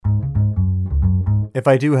if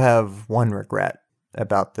I do have one regret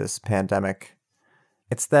about this pandemic,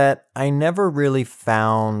 it's that I never really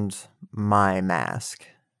found my mask,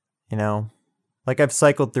 you know? Like, I've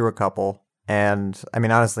cycled through a couple, and I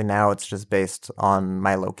mean, honestly, now it's just based on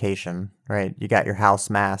my location, right? You got your house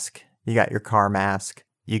mask, you got your car mask,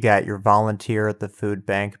 you got your volunteer at the food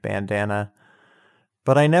bank bandana.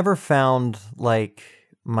 But I never found, like,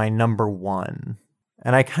 my number one.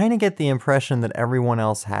 And I kind of get the impression that everyone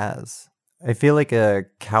else has. I feel like a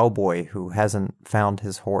cowboy who hasn't found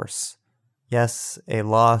his horse. Yes, a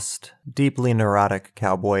lost, deeply neurotic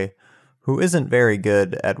cowboy who isn't very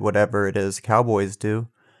good at whatever it is cowboys do,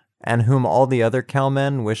 and whom all the other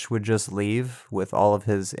cowmen wish would just leave with all of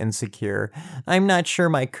his insecure, I'm not sure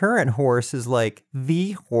my current horse is like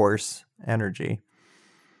the horse energy.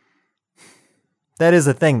 That is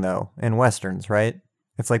a thing, though, in westerns, right?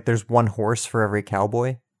 It's like there's one horse for every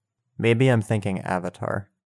cowboy. Maybe I'm thinking Avatar.